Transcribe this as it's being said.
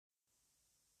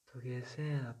तो कैसे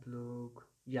हैं आप लोग?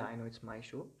 Yeah, I know it's my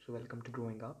show, so welcome to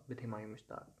Growing Up with Himayu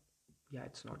Mushtaq. Yeah,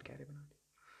 it's not Gary Banati.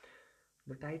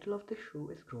 The title of the show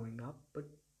is Growing Up, but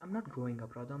I'm not growing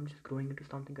up, rather I'm just growing into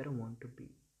something I don't want to be.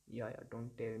 Yeah,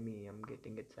 don't tell me I'm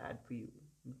getting it sad for you.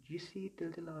 You see,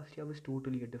 till the last year I was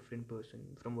totally a different person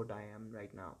from what I am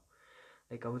right now.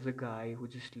 Like I was a guy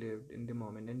who just lived in the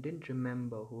moment and didn't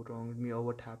remember who wronged me or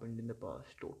what happened in the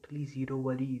past. Totally zero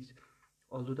worries.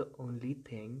 Although the only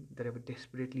thing that I ever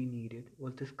desperately needed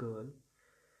was this girl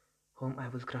whom I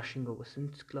was crushing over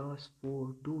since class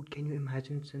 4. Dude, can you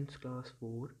imagine since class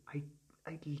 4?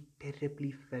 I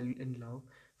terribly fell in love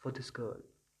for this girl.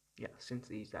 Yeah, since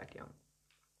he's that young.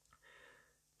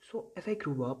 So as I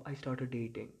grew up, I started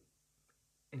dating.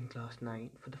 In class 9,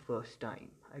 for the first time,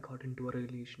 I got into a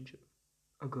relationship.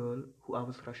 A girl who I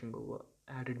was crushing over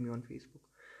added me on Facebook.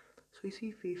 So you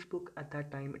see, Facebook at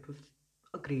that time, it was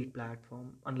a great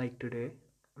platform. Unlike today,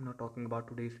 I'm not talking about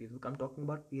today's Facebook. I'm talking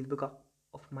about Facebook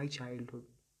of my childhood.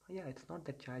 Yeah, it's not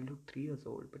that childhood, 3 years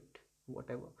old, but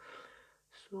whatever.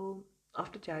 So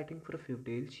after chatting for a few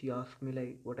days, she asked me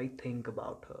like what I think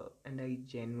about her, and I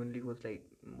genuinely was like,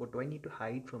 what do I need to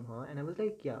hide from her? And I was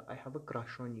like, yeah, I have a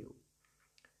crush on you.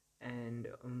 And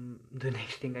the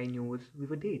next thing I knew was we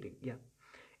were dating. Yeah,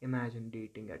 imagine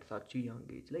dating at such a young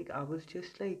age. Like I was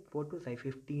just like, what was I,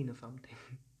 15 or something?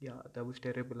 Yeah, that was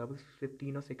terrible. I was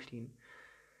 15 or 16.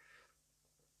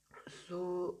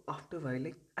 So after a while,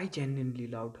 like I genuinely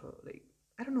loved her. Like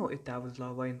I don't know if that was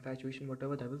love or infatuation,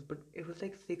 whatever that was, but it was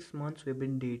like 6 months we've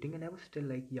been dating, and I was still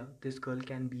like, yeah, this girl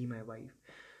can be my wife.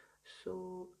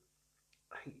 So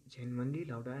I genuinely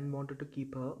loved her and wanted to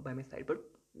keep her by my side, but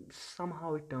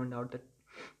somehow it turned out that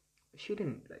she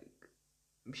didn't like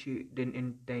she didn't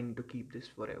intend to keep this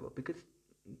forever, because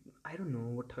I don't know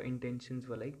what her intentions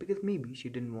were like, because maybe she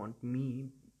didn't want me,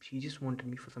 she just wanted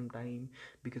me for some time,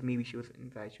 because maybe she was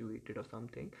infatuated or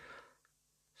something.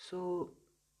 So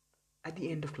at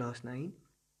the end of class 9,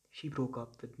 she broke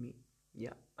up with me.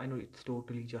 Yeah, I know it's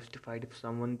totally justified if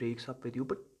someone breaks up with you,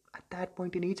 but at that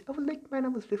point in age, I was like, man, I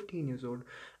was 15 years old.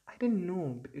 I didn't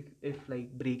know if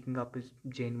like breaking up is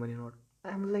genuine or not.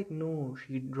 I was like, no,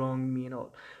 she wronged me and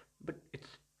all. But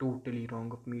it's totally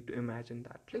wrong of me to imagine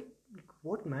that. Like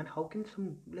what, man? How can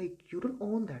some, like, you don't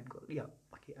own that girl? Yeah,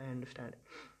 okay, I understand.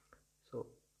 So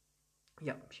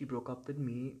yeah, she broke up with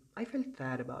me. I felt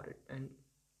sad about it and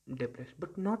depressed,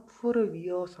 but not for a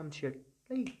year or some shit.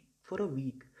 Like for a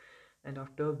week. And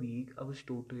after a week, I was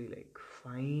totally like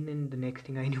fine. And the next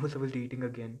thing I knew was I was dating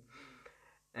again.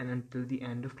 And until the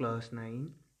end of class 9,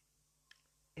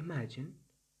 imagine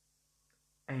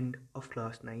end of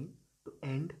class 9 to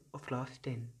end of class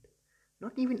 10.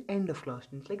 Not even end of class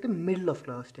 10, it's like the middle of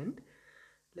class 10.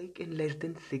 Like in less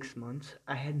than 6 months,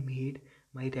 I had made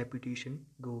my reputation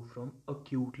go from a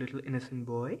cute little innocent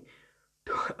boy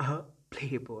to a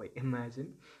playboy.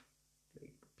 Imagine,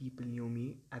 like people knew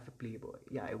me as a playboy.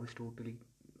 Yeah, I was totally,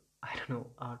 I don't know,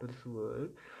 out of this world.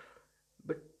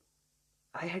 But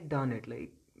I had done it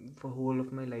like for whole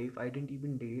of my life. I didn't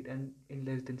even date, and in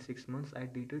less than 6 months, I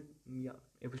dated. Yeah,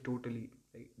 it was totally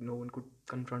like no one could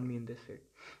confront me in this set.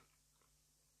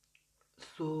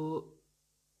 So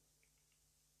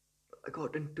I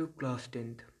got into class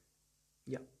 10th.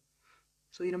 Yeah.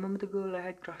 So you remember the girl I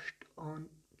had crushed on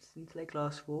since like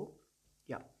class 4?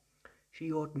 Yeah. She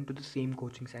got into the same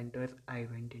coaching center as I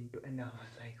went into, and I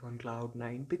was like on cloud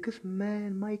 9, because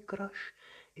man, my crush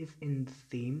is in the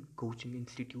same coaching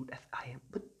institute as I am.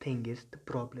 But thing is, the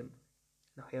problem.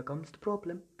 Now here comes the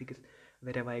problem, because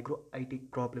wherever I go, I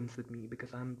take problems with me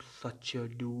because I'm such a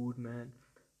dude, man.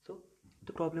 So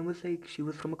the problem was like she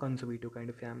was from a conservative kind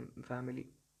of family,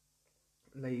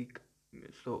 like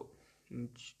so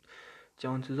ch-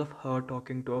 chances of her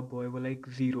talking to a boy were like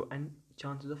zero, and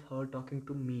chances of her talking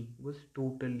to me was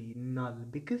totally null,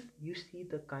 because you see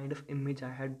the kind of image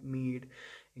I had made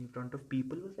in front of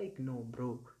people was like, no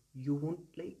bro, you won't,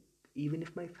 like, even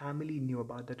if my family knew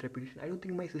about that reputation, I don't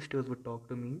think my sisters would talk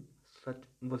to me. Such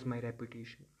was my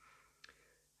reputation.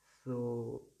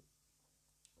 So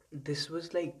this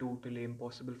was like totally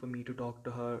impossible for me to talk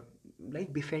to her.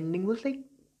 Like befriending was like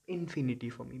infinity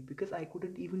for me, because I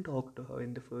couldn't even talk to her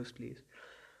in the first place.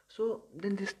 So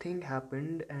then this thing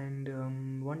happened,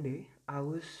 and one day I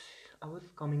was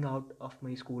coming out of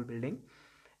my school building,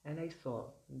 and I saw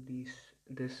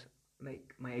this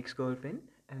like my ex-girlfriend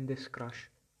and this crush.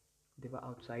 They were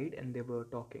outside and they were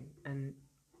talking, and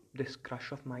this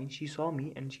crush of mine, she saw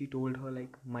me and she told her,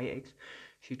 like, my ex,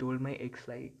 she told my ex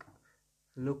like,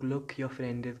 look, your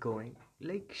friend is going.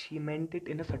 Like she meant it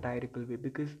in a satirical way,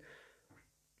 because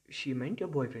she meant your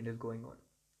boyfriend is going on.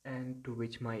 And to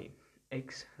which my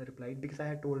ex replied, because I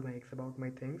had told my ex about my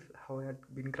things, how I had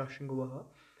been crushing over her.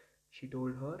 She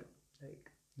told her, like,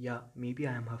 yeah, maybe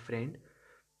I am her friend,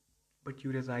 but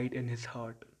you reside in his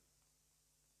heart.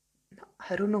 Now,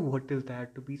 I don't know what is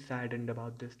that to be saddened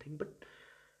about this thing, but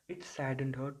it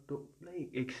saddened her to like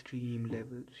extreme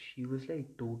levels. She was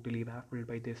like totally baffled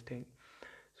by this thing.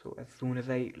 So as soon as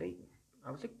I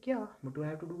was like, yeah, what do I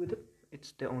have to do with it?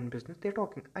 It's their own business. They're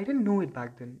talking. I didn't know it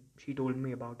back then. She told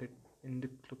me about it in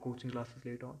the coaching classes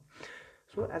later on.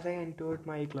 So as I entered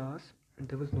my class,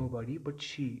 there was nobody but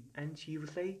she, and she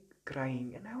was like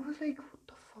crying, and I was like, "What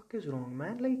the fuck is wrong,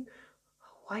 man? Like,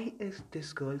 why is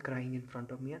this girl crying in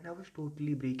front of me?" And I was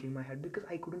totally breaking my head because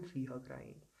I couldn't see her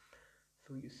crying.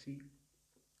 So you see,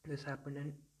 this happened,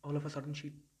 and all of a sudden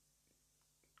she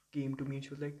came to me and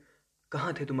she was like,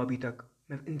 "कहाँ थे तुम अभी तक?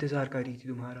 मैं इंतजार कर रही थी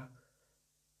तुम्हारा."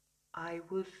 I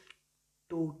was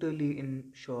totally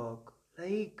in shock.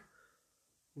 Like,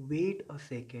 wait a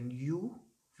second, you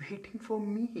waiting for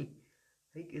me?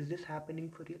 Like, is this happening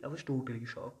for real? I was totally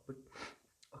shocked. But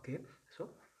okay, so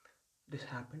this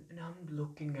happened, and I'm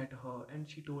looking at her, and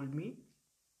she told me,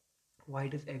 "Why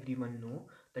does everyone know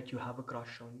that you have a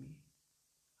crush on me?"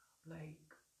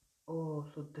 Like, oh,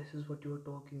 so this is what you're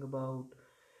talking about.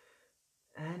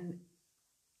 And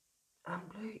I'm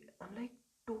like,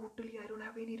 totally, I don't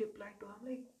have any reply to her. I'm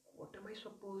like, what am I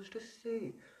supposed to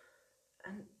say?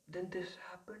 And then this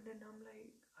happened, and I'm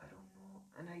like, I don't know.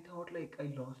 And I thought, like, I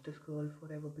lost this girl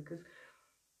forever because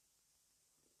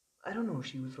I don't know,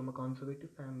 she was from a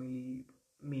conservative family.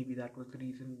 Maybe that was the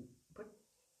reason. But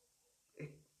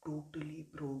it totally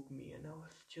broke me, and I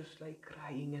was just like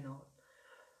crying and all.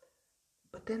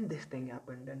 But then this thing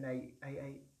happened, and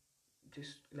I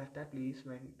just left that place,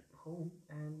 went home,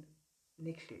 and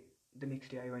next day, the next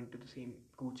day, I went to the same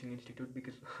coaching institute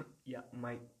because, yeah,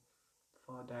 my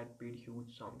father had paid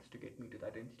huge sums to get me to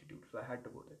that institute, so I had to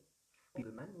go there.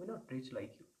 People, man, we're not rich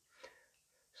like you.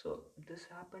 So this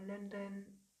happened, and then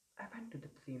I went to the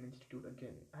same institute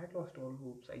again. I had lost all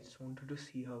hopes. I just wanted to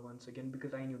see her once again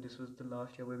because I knew this was the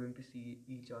last year we were going to see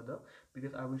each other,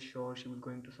 because I was sure she was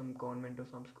going to some convent or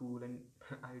some school, and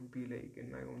I'd be like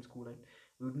in my own school, and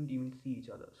we wouldn't even see each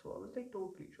other. So I was like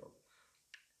totally shocked.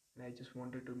 And I just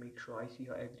wanted to make sure I see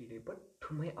her every day. But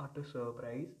to my utter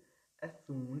surprise, as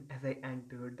soon as I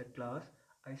entered the class,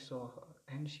 I saw her,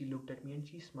 and she looked at me and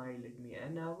she smiled at me,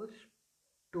 and I was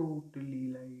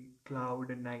totally like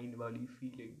cloud nine wali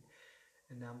feeling,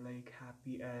 and I'm like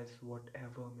happy as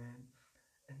whatever, man.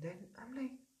 And then I'm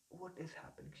like, what is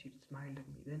happening? She smiled at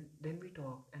me. Then we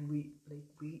talked, and we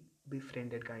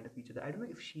befriended kind of each other. I don't know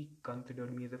if she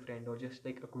considered me as a friend or just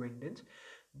like acquaintance,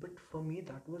 but for me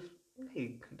that was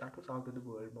out of the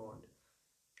world bond.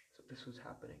 So this was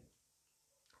happening.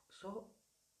 So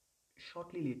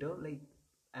shortly later, like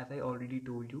as I already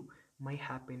told you, my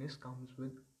happiness comes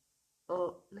with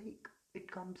like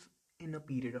it comes in a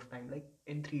period of time, like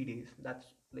in 3 days. That's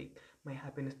like my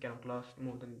happiness cannot last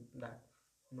more than that.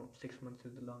 No, 6 months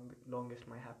is the longest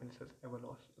my happiness has ever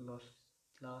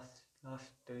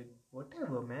lasted.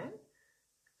 Whatever, man.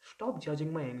 Stop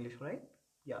judging my English, right?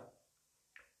 Yeah.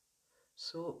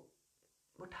 So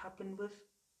what happened was,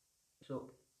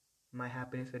 so my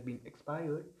happiness had been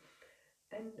expired,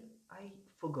 and I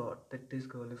forgot that this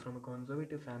girl is from a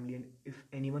conservative family, and if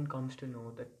anyone comes to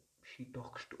know that she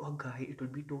talks to a guy, it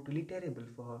would be totally terrible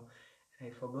for her. And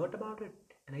I forgot about it,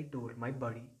 and I told my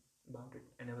buddy about it.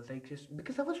 And I was like, just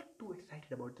because I was too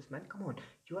excited about this, man. Come on,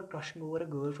 you are crushing over a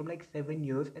girl from like 7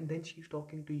 years, and then she's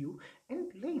talking to you,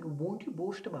 and like, won't you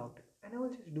boast about it? And I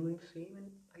was just doing the same,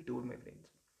 and I told my friends.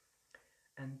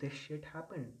 And this shit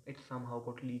happened. It somehow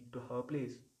got leaked to her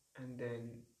place, and then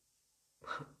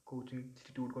coaching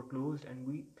institute got closed, and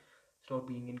we stopped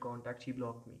being in contact. She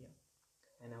blocked me, yeah.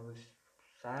 And I was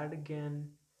sad again,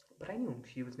 but I knew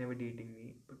she was never dating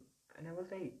me. And I was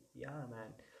like, yeah,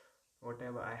 man,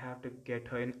 whatever. I have to get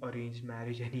her in arranged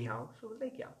marriage anyhow. So I was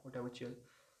like, yeah, whatever, chill.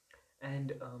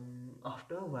 And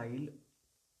after a while,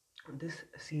 this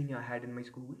senior I had in my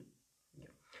school,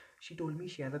 yeah, she told me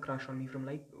she has a crush on me from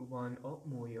like 1 or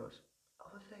more years.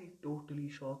 I was like totally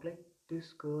shocked. Like,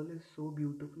 this girl is so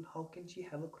beautiful. How can she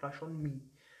have a crush on me?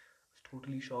 I was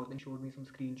totally shocked. Then showed me some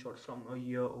screenshots from a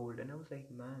year old, and I was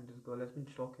like, man, this girl has been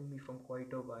stalking me from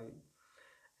quite a while.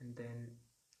 And then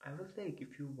I was like,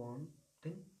 if you want,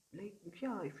 then like,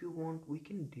 yeah, if you want, we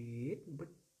can date. But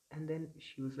and then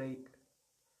she was like,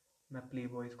 मैं play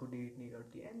boys को date नहीं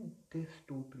करती, and this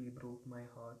totally broke my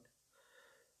heart.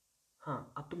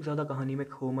 हाँ, अब तुम ज़्यादा कहानी में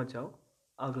खो मत जाओ.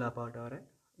 अगला पार्ट आ रहा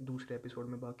है दूसरे एपिसोड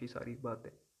में, बाकी सारी बातें.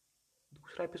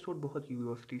 दूसरा एपिसोड बहुत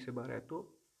यूनिवर्सिटी से बाहर है, तो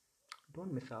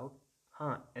डोंट मिस आउट.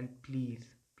 हाँ, एंड प्लीज़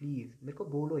प्लीज़ मेरे को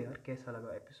बोलो यार कैसा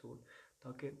लगा एपिसोड,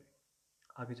 ताकि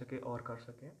आगे जाके और कर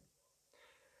सकें.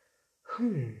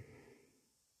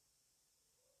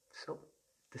 So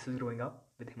this is growing up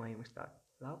with Himayu Mushtaq.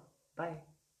 Love,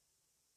 bye.